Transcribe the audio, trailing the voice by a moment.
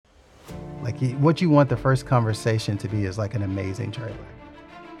Like what you want the first conversation to be is like an amazing trailer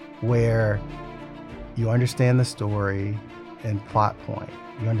where you understand the story and plot point.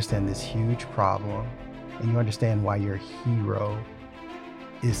 You understand this huge problem and you understand why your hero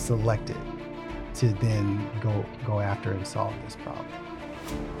is selected to then go after and solve this problem.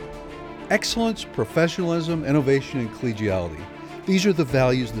 Excellence, professionalism, innovation, and collegiality. These are the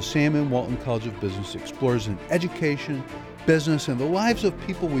values the Sam M. Walton College of Business explores in education, business, and the lives of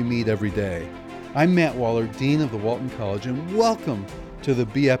people we meet every day. I'm Matt Waller, Dean of the Walton College, and welcome to the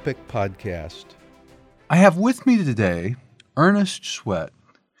Be Epic podcast. I have with me today Earnest Sweat,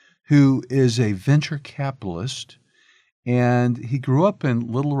 who is a venture capitalist, and he grew up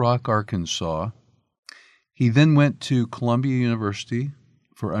in Little Rock, Arkansas. He then went to Columbia University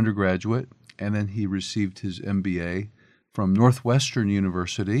for undergraduate, and then he received his MBA from Northwestern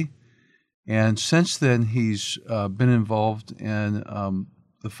University. And since then, he's been involved in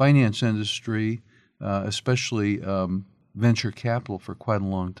the finance industry, especially venture capital, for quite a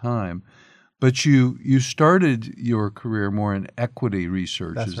long time. But you started your career more in equity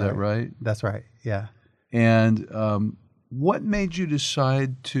research, That's is right. that right? That's right, yeah. And what made you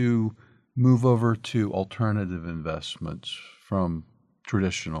decide to move over to alternative investments from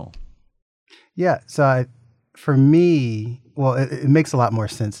traditional? Yeah, so for me, well, it makes a lot more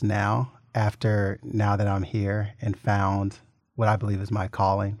sense now that I'm here and found what I believe is my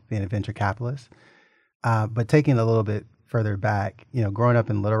calling, being a venture capitalist. But taking a little bit further back, growing up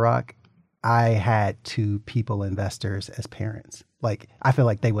in Little Rock, I had two people investors as parents. Like, I feel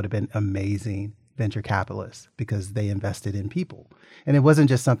like they would have been amazing venture capitalists because they invested in people. And it wasn't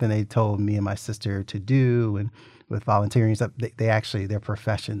just something they told me and my sister to do and with volunteering stuff. They actually, their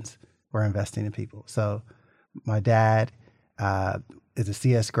professions were investing in people. So my dad is a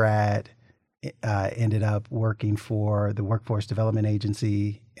CS grad, ended up working for the Workforce Development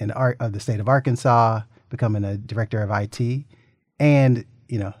Agency of the state of Arkansas, becoming a director of IT. And,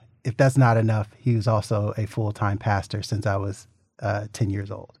 if that's not enough, he was also a full-time pastor since I was 10 years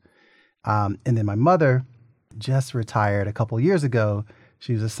old. And then my mother just retired a couple years ago.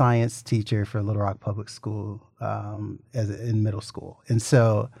 She was a science teacher for Little Rock Public School in middle school. And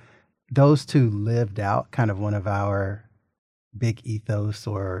so those two lived out kind of one of our big ethos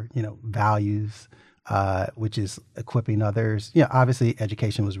or, values, which is equipping others. Obviously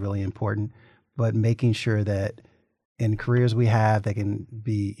education was really important, but making sure that in careers we have that can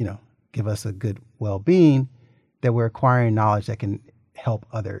be, give us a good well-being, that we're acquiring knowledge that can help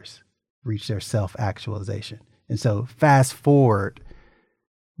others reach their self-actualization. And so fast forward,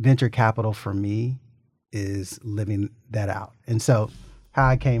 venture capital for me is living that out. And so how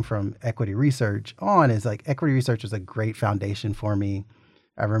I came from equity research on is like equity research was a great foundation for me.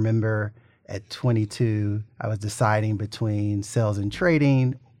 I remember at 22, I was deciding between sales and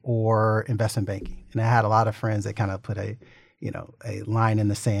trading or investment banking. And I had a lot of friends that kind of put a line in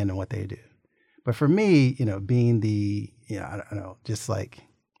the sand on what they do. But for me, being the, I don't know, just like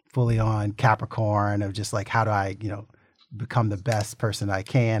fully on Capricorn of just like, how do I, become the best person I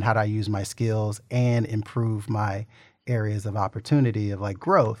can? How do I use my skills and improve my areas of opportunity of like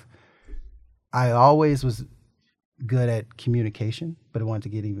growth? I always was good at communication, but I wanted to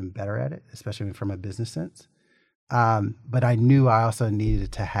get even better at it, especially from a business sense. But I knew I also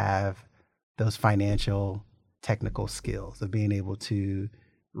needed to have those financial technical skills of being able to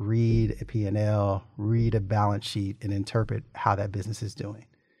read a P&L, read a balance sheet, and interpret how that business is doing.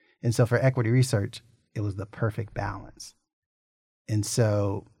 And so for equity research, it was the perfect balance. And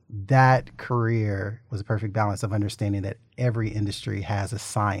so that career was a perfect balance of understanding that every industry has a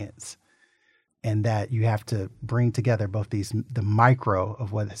science and that you have to bring together both the micro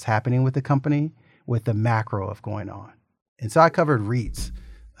of what is happening with the company with the macro of going on. And so I covered REITs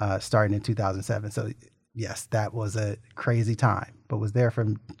starting in 2007. So yes, that was a crazy time, but was there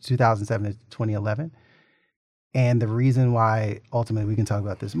from 2007 to 2011. And the reason why, ultimately we can talk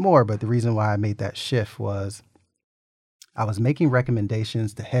about this more, but the reason why I made that shift was I was making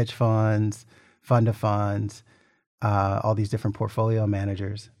recommendations to hedge funds, fund of funds, all these different portfolio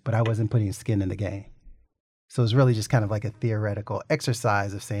managers, but I wasn't putting skin in the game. So it was really just kind of like a theoretical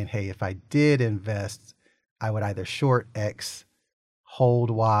exercise of saying, hey, if I did invest, I would either short X, hold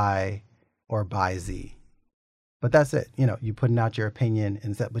Y, or buy Z. But that's it. You're putting out your opinion,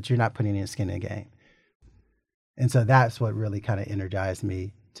 but you're not putting any skin in the game. And so that's what really kind of energized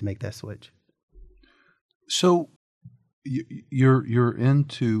me to make that switch. So you're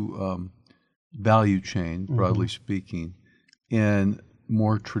into value chain, broadly speaking, and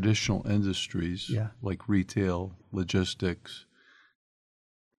more traditional industries like retail, logistics.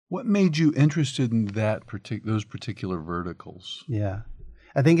 What made you interested in those particular verticals? Yeah,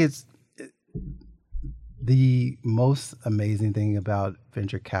 I think it's The most amazing thing about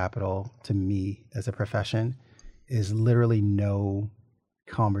venture capital to me as a profession is literally no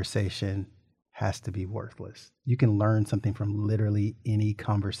conversation has to be worthless. You can learn something from literally any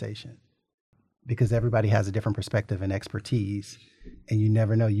conversation because everybody has a different perspective and expertise, and you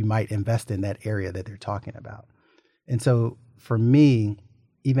never know, you might invest in that area that they're talking about. And so for me,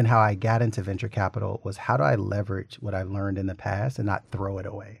 even how I got into venture capital was how do I leverage what I've learned in the past and not throw it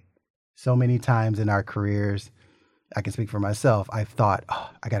away? So many times in our careers, I can speak for myself, I've thought, oh,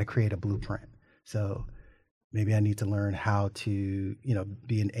 I got to create a blueprint. So maybe I need to learn how to,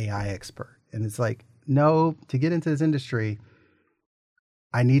 be an AI expert. And it's like, no, to get into this industry,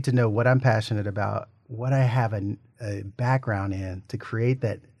 I need to know what I'm passionate about, what I have a background in to create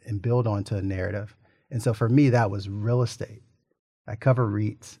that and build onto a narrative. And so for me, that was real estate. I cover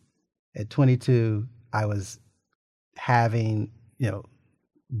REITs. At 22, I was having,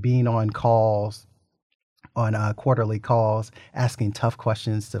 being on calls, on quarterly calls, asking tough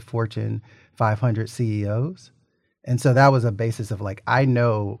questions to Fortune 500 CEOs. And so that was a basis of like, I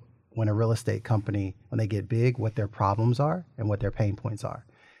know when a real estate company, when they get big, what their problems are and what their pain points are.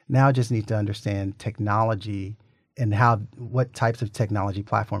 Now I just need to understand technology and what types of technology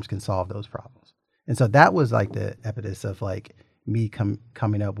platforms can solve those problems. And so that was like the impetus of like me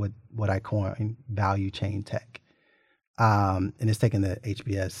coming up with what I coined value chain tech. And it's taking the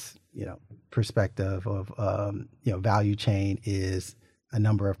HBS, perspective of, value chain is a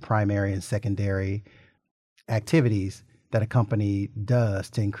number of primary and secondary activities that a company does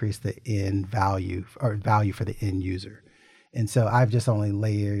to increase the end value or value for the end user. And so I've just only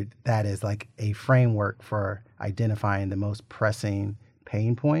layered that as like a framework for identifying the most pressing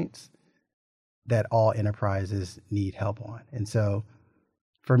pain points that all enterprises need help on. And so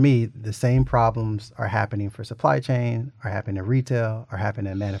for me, the same problems are happening for supply chain, are happening in retail, are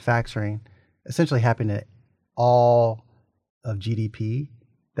happening in manufacturing, essentially happening at all of GDP.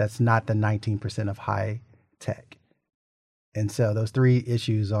 That's not the 19% of high tech. And so those three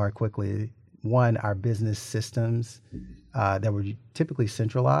issues are quickly, one, our business systems that were typically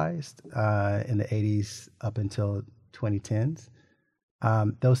centralized in the 80s up until 2010s.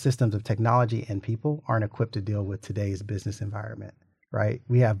 Those systems of technology and people aren't equipped to deal with today's business environment, right?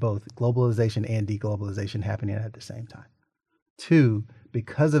 We have both globalization and deglobalization happening at the same time. Two,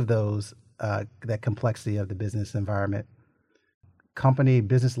 because of that complexity of the business environment,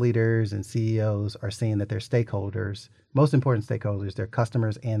 business leaders and CEOs are seeing that their stakeholders, most important stakeholders, their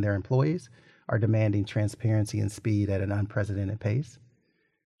customers and their employees, are demanding transparency and speed at an unprecedented pace.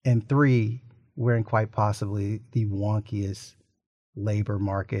 And three, we're in quite possibly the wonkiest labor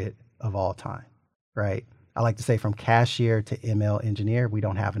market of all time, right? I like to say from cashier to ML engineer, we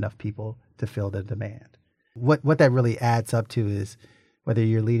don't have enough people to fill the demand. What that really adds up to is whether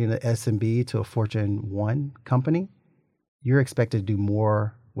you're leading an SMB to a Fortune 1 company, you're expected to do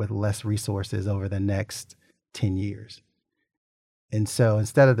more with less resources over the next 10 years. And so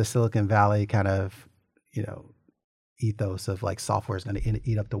instead of the Silicon Valley kind of, ethos of like software is going to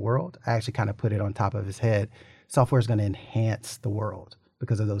eat up the world, I actually kind of put it on top of his head. Software is going to enhance the world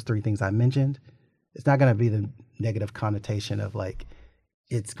because of those three things I mentioned. It's not going to be the negative connotation of like,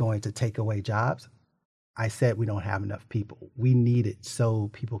 it's going to take away jobs. I said we don't have enough people. We need it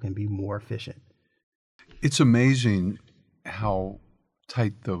so people can be more efficient. It's amazing how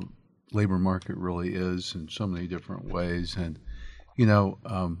tight the labor market really is in so many different ways. And,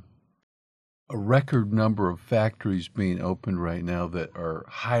 a record number of factories being opened right now that are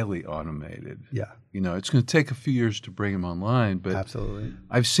highly automated. Yeah. It's going to take a few years to bring them online, but absolutely,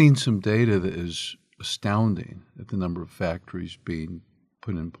 I've seen some data that is astounding at the number of factories being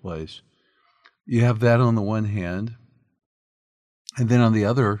put in place. You have that on the one hand, and then on the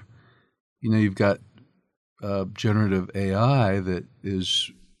other, you've got generative AI that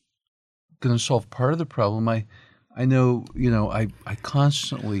is going to solve part of the problem. I know, I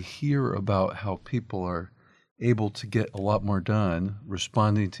constantly hear about how people are able to get a lot more done,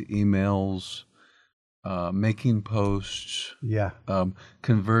 responding to emails, making posts,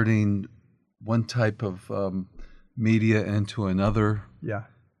 converting one type of media into another,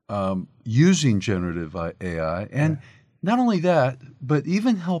 using generative AI. And not only that, but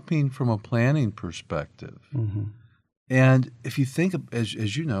even helping from a planning perspective. Mm-hmm. And if you think, as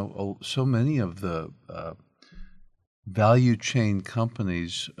you know, so many of the value chain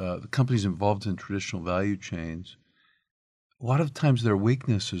companies, the companies involved in traditional value chains, a lot of times their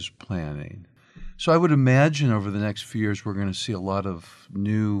weakness is planning. So I would imagine over the next few years we're going to see a lot of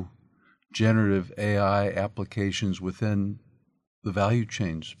new generative AI applications within the value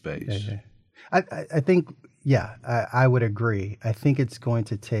chain space. I think, I would agree. I think it's going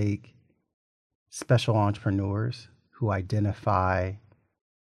to take special entrepreneurs who identify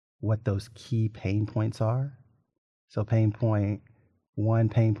what those key pain points are. So pain point 1,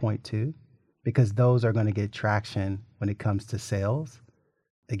 pain point 2, because those are going to get traction when it comes to sales.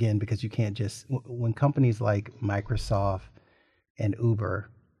 Again, because you can't just, when companies like Microsoft and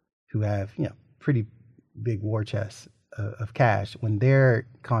Uber, who have, pretty big war chests of cash, when they're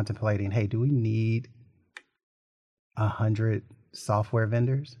contemplating, hey, do we need 100 software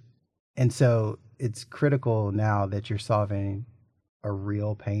vendors? And so it's critical now that you're solving a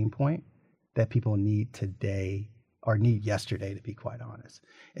real pain point that people need today or need yesterday, to be quite honest.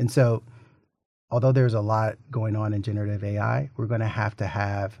 And so, although there's a lot going on in generative AI, we're going to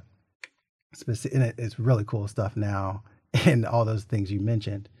have specific, and it's really cool stuff now and all those things you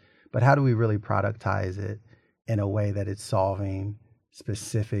mentioned. But how do we really productize it in a way that it's solving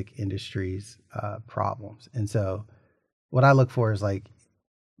specific industries' problems? And so, what I look for is like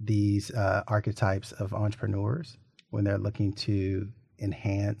these archetypes of entrepreneurs when they're looking to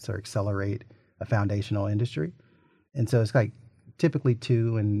enhance or accelerate a foundational industry. And so it's like typically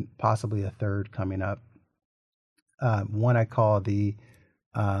 2 and possibly a third coming up. One I call the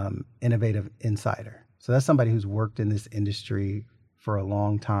innovative insider. So that's somebody who's worked in this industry for a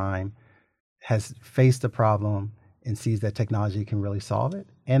long time, has faced a problem and sees that technology can really solve it.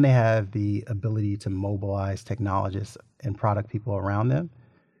 And they have the ability to mobilize technologists and product people around them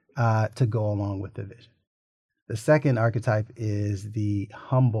to go along with the vision. The second archetype is the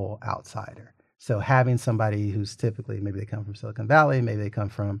humble outsider. So having somebody who's typically, maybe they come from Silicon Valley, maybe they come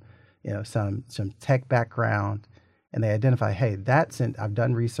from, some tech background, and they identify, hey, I've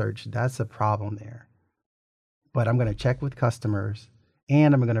done research, that's a problem there. But I'm going to check with customers,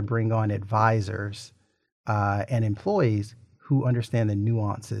 and I'm going to bring on advisors and employees who understand the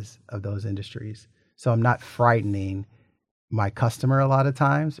nuances of those industries. So I'm not frightening my customer a lot of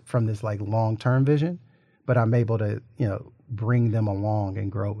times from this like long-term vision, but I'm able to, bring them along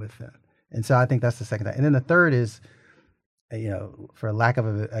and grow with them. And so I think that's the second thing. And then the third is, for lack of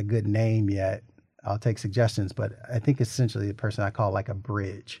a good name yet, I'll take suggestions, but I think essentially the person I call like a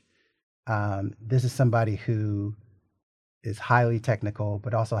bridge. This is somebody who is highly technical,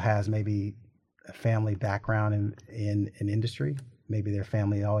 but also has maybe a family background in industry. Maybe their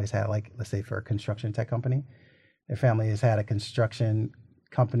family always had, like, let's say for a construction tech company, their family has had a construction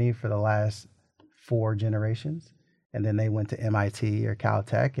company for the last 4 generations. And then they went to MIT or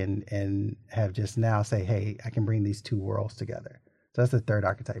Caltech and have just now say, hey, I can bring these 2 worlds together. So that's the third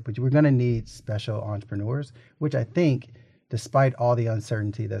archetype. But we're going to need special entrepreneurs, which I think, despite all the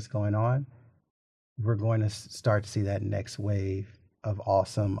uncertainty that's going on, we're going to start to see that next wave of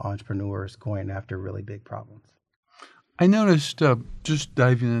awesome entrepreneurs going after really big problems. I noticed, just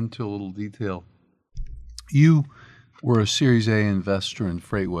diving into a little detail, you were a Series A investor in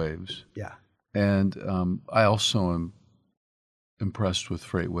FreightWaves. Yeah. And I also am impressed with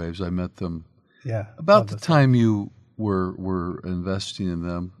FreightWaves. I met them about the time you were investing in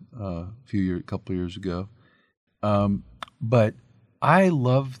them a couple of years ago. But I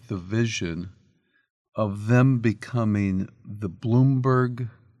love the vision of them becoming the Bloomberg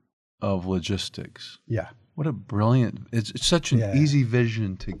of logistics. Yeah. What a brilliant, it's such an easy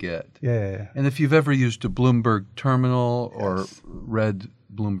vision to get. Yeah. And if you've ever used a Bloomberg terminal or read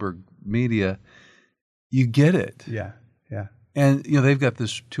Bloomberg media, you get it. Yeah. And they've got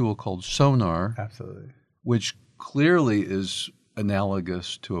this tool called Sonar. Absolutely. Which clearly is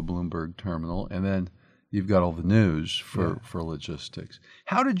analogous to a Bloomberg terminal, and then you've got all the news for logistics.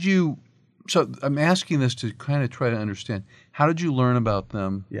 So I'm asking this to kind of try to understand, how did you learn about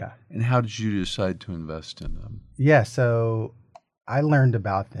them? Yeah. And how did you decide to invest in them? Yeah, so I learned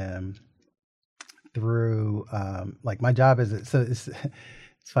about them through, my job it's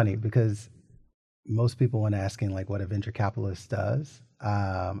funny because most people, when asking like what a venture capitalist does,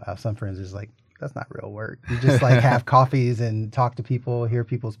 I have some friends who's like, that's not real work. You just like have coffees and talk to people, hear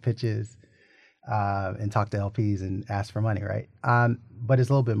people's pitches, and talk to LPs and ask for money, right? But it's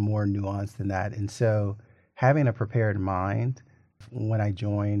a little bit more nuanced than that. And so having a prepared mind, when I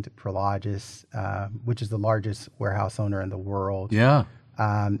joined Prologis, which is the largest warehouse owner in the world. Yeah.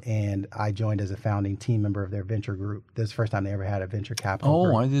 And I joined as a founding team member of their venture group. This is the first time they ever had a venture capital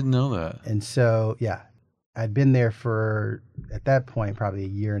group. I didn't know that. And so, I'd been there for, at that point, probably a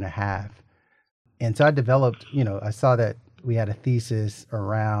year and a half. And so I developed, I saw that we had a thesis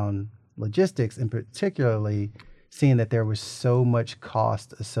around logistics, and particularly seeing that there was so much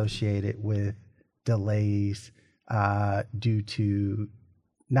cost associated with delays due to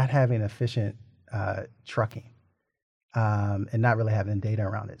not having efficient trucking. And not really having data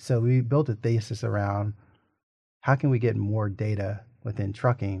around it. So we built a thesis around how can we get more data within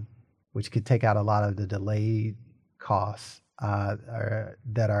trucking which could take out a lot of the delayed costs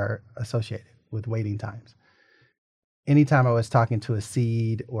that are associated with waiting times. Anytime I was talking to a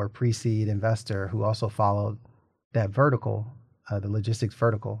seed or pre-seed investor who also followed that vertical, the logistics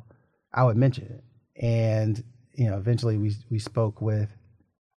vertical, I would mention it. And eventually we spoke with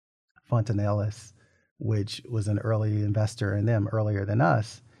Fontanellis, which was an early investor in them earlier than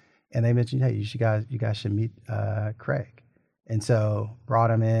us, and they mentioned, hey, you guys should meet Craig. And so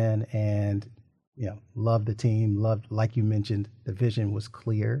brought him in, and loved the team, loved, like you mentioned, the vision was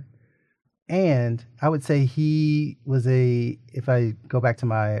clear. And I would say he was if I go back to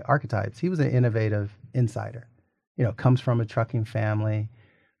my archetypes, he was an innovative insider. Comes from a trucking family,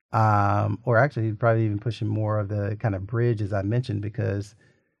 or actually probably even pushing more of the kind of bridge, as I mentioned, because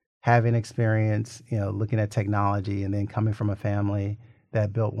having experience, looking at technology, and then coming from a family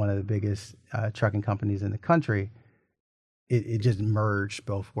that built one of the biggest trucking companies in the country, it just merged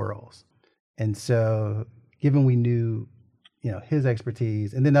both worlds. And so given we knew, his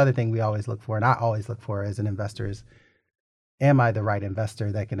expertise, and then the other thing we always look for, and I always look for as an investor, is, am I the right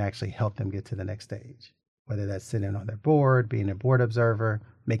investor that can actually help them get to the next stage? Whether that's sitting on their board, being a board observer,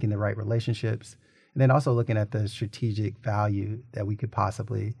 making the right relationships, and then also looking at the strategic value that we could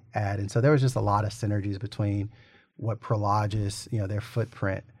possibly add. And so there was just a lot of synergies between what Prologis, their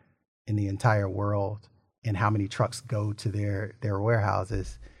footprint in the entire world, and how many trucks go to their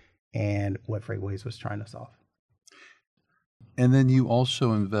warehouses, and what FreightWaves was trying to solve. And then you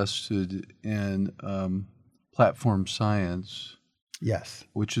also invested in Platform Science. Yes.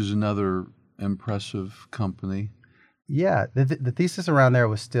 Which is another impressive company. Yeah. The thesis around there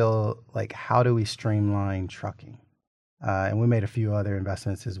was still like, how do we streamline trucking? And we made a few other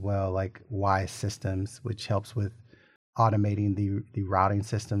investments as well, like Y Systems, which helps with automating the routing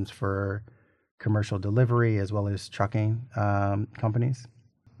systems for commercial delivery as well as trucking companies.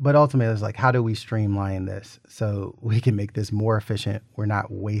 But ultimately, it's like, how do we streamline this so we can make this more efficient? We're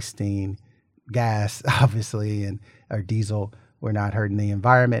not wasting gas, obviously, or diesel. We're not hurting the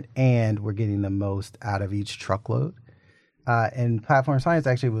environment, and we're getting the most out of each truckload. And Platform Science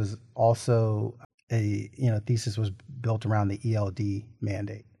actually was also thesis was built around the ELD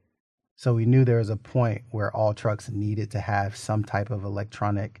mandate. So we knew there was a point where all trucks needed to have some type of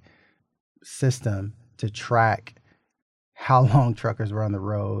electronic system to track how long truckers were on the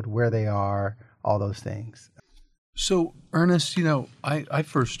road, where they are, all those things. So, Ernest, I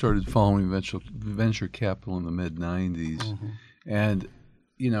first started following venture capital in the mid-'90s. Mm-hmm. And,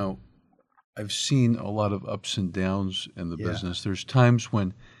 I've seen a lot of ups and downs in the business. There's times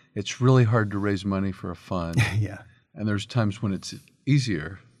when it's really hard to raise money for a fund. Yeah. And there's times when it's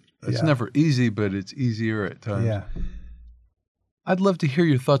easier. It's never easy, but it's easier at times. Yeah. I'd love to hear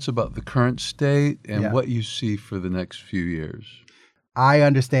your thoughts about the current state and what you see for the next few years. I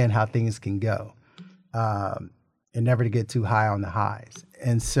understand how things can go, and never to get too high on the highs.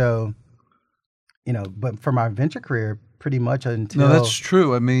 And so, but for my venture career, pretty much until... No, that's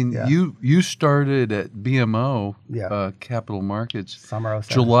true. I mean, you started at BMO Capital Markets Summer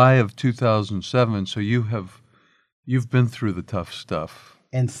 07. July of 2007, so you've been through the tough stuff.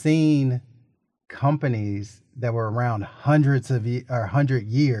 And seen companies that were around 100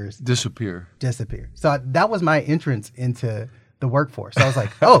 years disappear. So that was my entrance into the workforce. So I was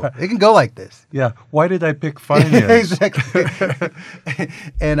like, oh, it can go like this. Yeah. Why did I pick finance? Exactly.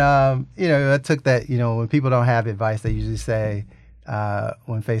 And, I took that, when people don't have advice, they usually say,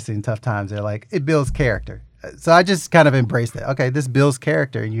 when facing tough times, they're like, it builds character. So I just kind of embraced it. Okay, this builds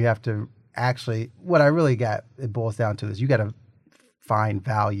character, and you have to actually, what I really it boils down to is you got to find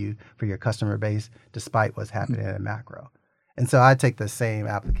value for your customer base despite what's happening in macro. And so I take the same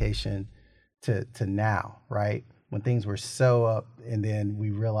application to now, right? When things were so up, and then we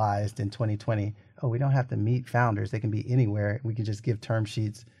realized in 2020, we don't have to meet founders. They can be anywhere. We can just give term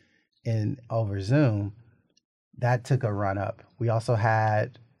sheets over Zoom. That took a run up. We also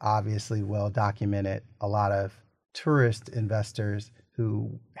had, obviously well documented, a lot of tourist investors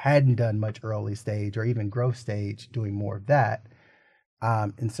who hadn't done much early stage or even growth stage doing more of that.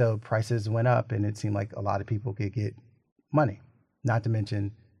 And so prices went up, and it seemed like a lot of people could get money. Not to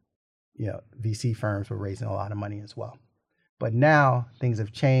mention, VC firms were raising a lot of money as well. But now things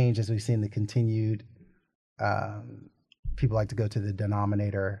have changed as we've seen the continued, people like to go to the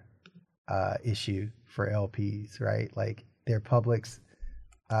denominator issue for LPs, right? Like their public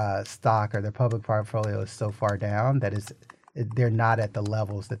stock or their public portfolio is so far down that they're not at the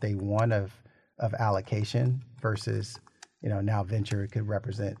levels that they want of allocation versus, now venture could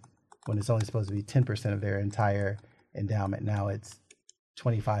represent, when it's only supposed to be 10% of their entire endowment, now it's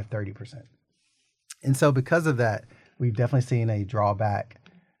 25, 30%. And so because of that, we've definitely seen a drawback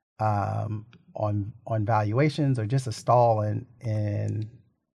on valuations or just a stall in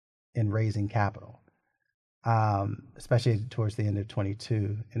raising capital, especially towards the end of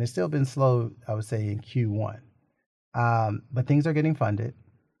 22. And it's still been slow, I would say, in Q1. But things are getting funded.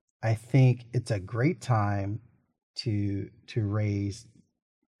 I think it's a great time to raise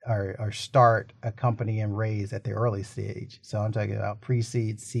or start a company and raise at the early stage. So I'm talking about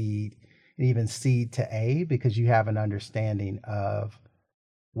pre-seed, seed, and even seed to A, because you have an understanding of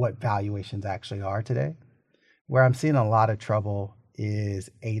what valuations actually are today. Where I'm seeing a lot of trouble is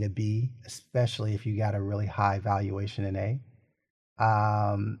A to B, especially if you got a really high valuation in A.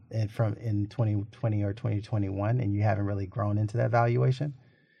 And from in 2020 or 2021, and you haven't really grown into that valuation,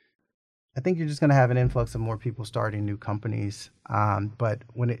 I think you're just going to have an influx of more people starting new companies. But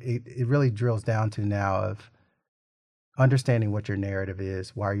when it really drills down to now of understanding what your narrative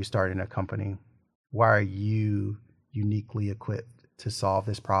is, why are you starting a company? Why are you uniquely equipped to solve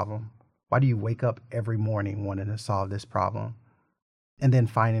this problem? Why do you wake up every morning wanting to solve this problem? And then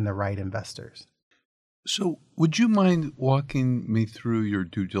finding the right investors. So would you mind walking me through your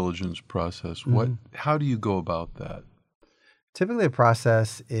due diligence process? How do you go about that? Typically, the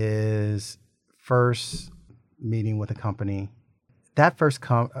process is first meeting with a company. That first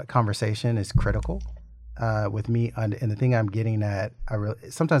conversation is critical with me. And the thing I'm getting at,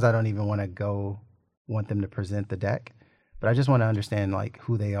 sometimes I don't even want them to present the deck, but I just want to understand like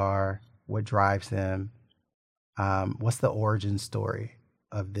who they are, what drives them, what's the origin story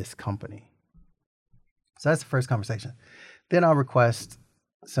of this company. So that's the first conversation. Then I'll request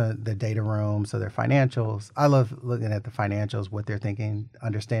the data room, so their financials. I love looking at the financials, what they're thinking,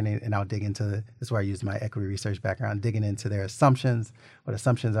 understanding, and I'll dig into this is where I use my equity research background, digging into their assumptions, what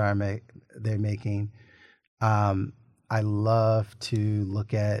assumptions they're making. I love to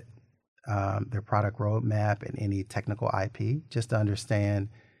look at their product roadmap and any technical IP, just to understand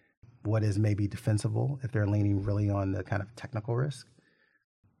what is maybe defensible if they're leaning really on the kind of technical risk.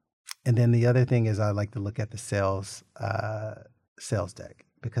 And then the other thing is I like to look at the sales deck,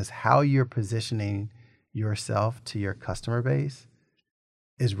 because how you're positioning yourself to your customer base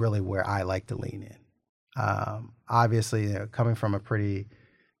is really where I like to lean in. Obviously, coming from a pretty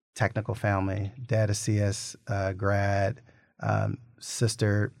technical family, dad a CS grad,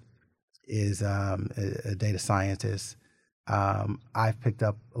 sister is a data scientist. I've picked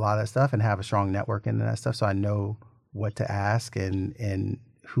up a lot of that stuff and have a strong network in that stuff, so I know what to ask and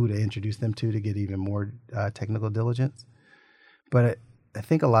who to introduce them to get even more technical diligence. But I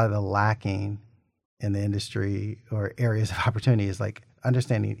think a lot of the lacking in the industry or areas of opportunity is like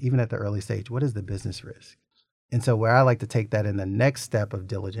understanding, even at the early stage, what is the business risk? And so where I like to take that in the next step of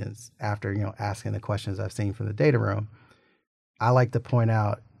diligence, after asking the questions I've seen from the data room, I like to point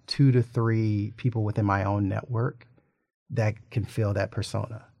out 2 to 3 people within my own network that can fill that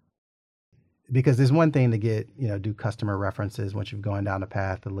persona. Because there's one thing to do customer references once you've gone down the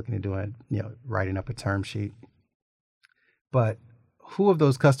path of looking at doing, writing up a term sheet. But who of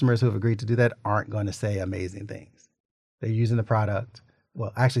those customers who have agreed to do that aren't going to say amazing things? They're using the product.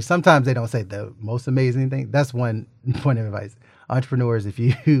 Well, actually, sometimes they don't say the most amazing thing. That's one point of advice. Entrepreneurs, if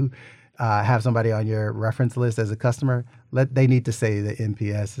you have somebody on your reference list as a customer, they need to say the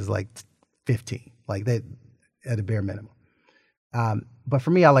NPS is like 15, like they at a bare minimum. But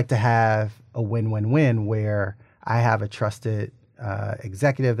for me, I like to have a win-win-win where I have a trusted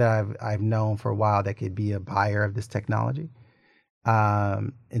executive that I've known for a while that could be a buyer of this technology.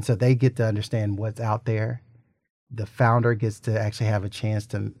 And so they get to understand what's out there. The founder gets to actually have a chance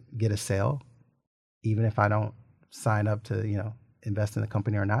to get a sale, even if I don't sign up to, invest in the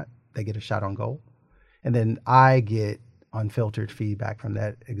company or not. They get a shot on goal. And then I get unfiltered feedback from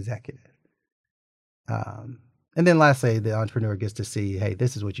that executive. And then lastly, the entrepreneur gets to see, hey,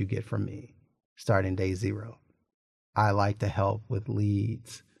 this is what you get from me starting day 0. I like to help with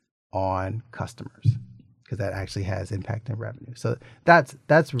leads on customers because that actually has impact in revenue. So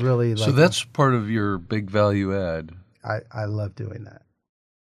that's really like. So that's part of your big value add. I love doing that.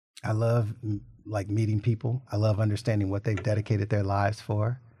 I love meeting people. I love understanding what they've dedicated their lives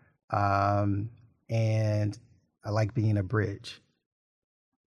for. And I like being a bridge.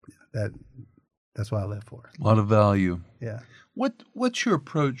 That's what I live for. A lot of value. Yeah. What's your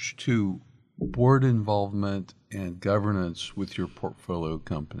approach to board involvement and governance with your portfolio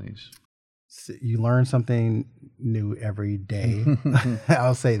companies? So you learn something new every day.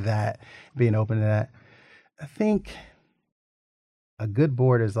 I'll say that, being open to that. I think a good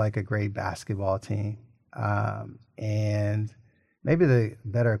board is like a great basketball team. And maybe the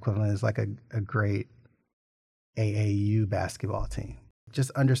better equivalent is like a great AAU basketball team.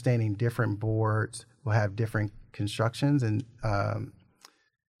 Just understanding different boards will have different constructions, and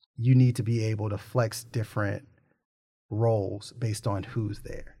you need to be able to flex different roles based on who's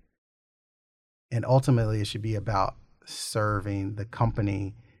there. And ultimately, it should be about serving the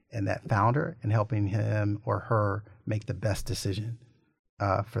company and that founder and helping him or her make the best decision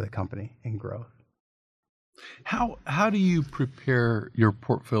for the company and growth. How do you prepare your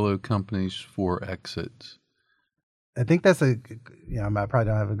portfolio companies for exits? I think that's I probably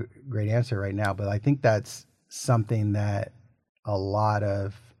don't have a great answer right now, but I think that's something that a lot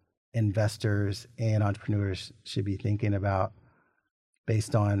of investors and entrepreneurs should be thinking about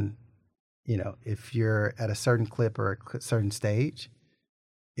based on, if you're at a certain clip or a certain stage,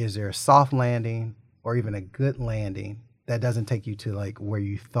 is there a soft landing or even a good landing that doesn't take you to like where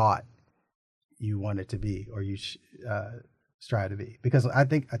you thought you wanted to be or you strive to be? Because I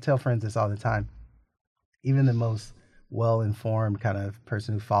tell friends this all the time, even the most well-informed kind of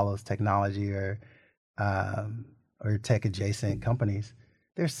person who follows technology or tech adjacent companies,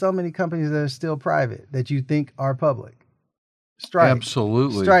 there's so many companies that are still private that you think are public. Stripe.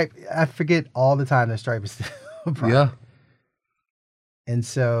 Absolutely. Stripe. I forget all the time that Stripe is still private. Yeah. And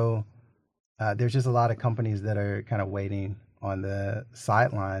so there's just a lot of companies that are kind of waiting on the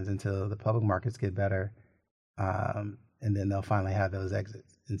sidelines until the public markets get better. And then they'll finally have those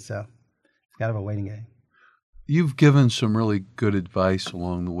exits. And so it's kind of a waiting game. You've given some really good advice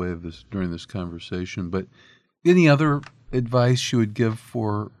along the way of this during this conversation, but any other advice you would give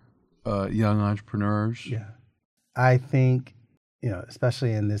for young entrepreneurs? Yeah. I think,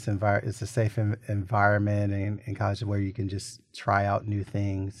 especially in this environment, it's a safe environment in college where you can just try out new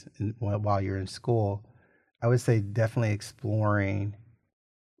things while you're in school. I would say definitely exploring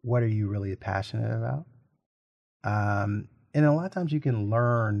what are you really passionate about. And a lot of times you can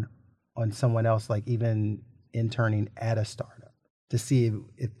learn on someone else, like even interning at a startup, to see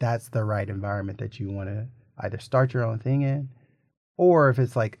if that's the right environment that you want to either start your own thing in, or if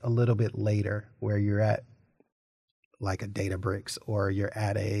it's like a little bit later where you're at like a Databricks or you're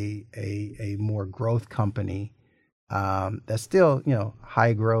at a more growth company that's still,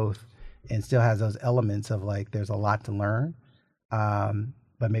 high growth and still has those elements of like there's a lot to learn,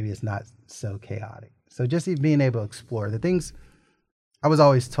 but maybe it's not so chaotic. So just even being able to explore the things. I was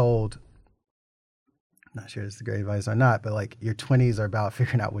always told, not sure it's the great advice or not, but like your 20s are about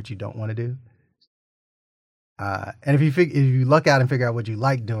figuring out what you don't want to do. And if you luck out and figure out what you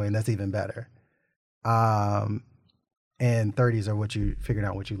like doing, that's even better. And 30s are what you figuring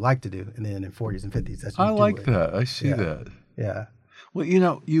out what you like to do, and then in 40s and 50s, that's what you do. I like that. I see that. Yeah. Well,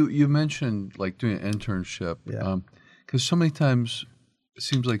 you mentioned like doing an internship, because so many times it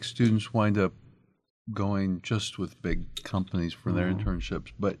seems like students wind up going just with big companies for their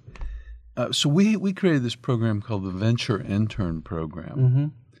internships. But so we created this program called the Venture Intern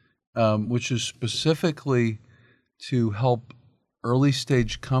Program, which is specifically to help early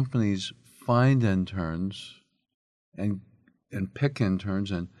stage companies find interns and pick interns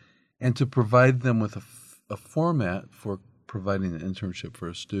and to provide them with a format for providing an internship for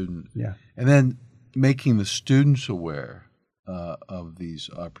a student. Yeah. And then making the students aware of these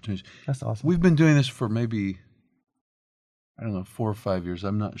opportunities. That's awesome. We've been doing this for maybe, 4 or 5 years.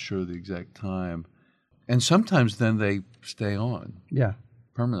 I'm not sure the exact time. And sometimes then they stay on. Yeah.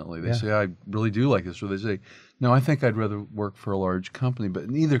 Permanently. They say, I really do like this. Or they say, no, I think I'd rather work for a large company. But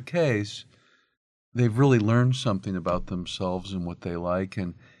in either case, they've really learned something about themselves and what they like.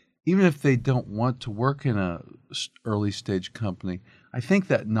 And even if they don't want to work in a early stage company, I think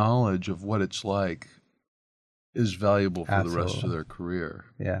that knowledge of what it's like is valuable for the rest of their career.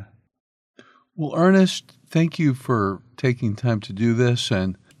 Yeah. Well, Earnest, thank you for taking time to do this.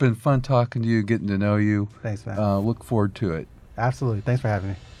 And it's been fun talking to you, getting to know you. Thanks, man. Look forward to it. Absolutely. Thanks for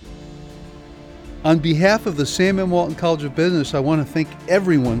having me. On behalf of the Sam M. Walton College of Business, I want to thank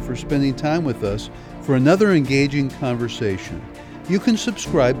everyone for spending time with us for another engaging conversation. You can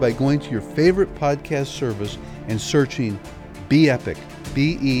subscribe by going to your favorite podcast service and searching Be Epic,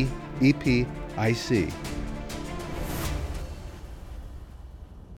 BEEPIC.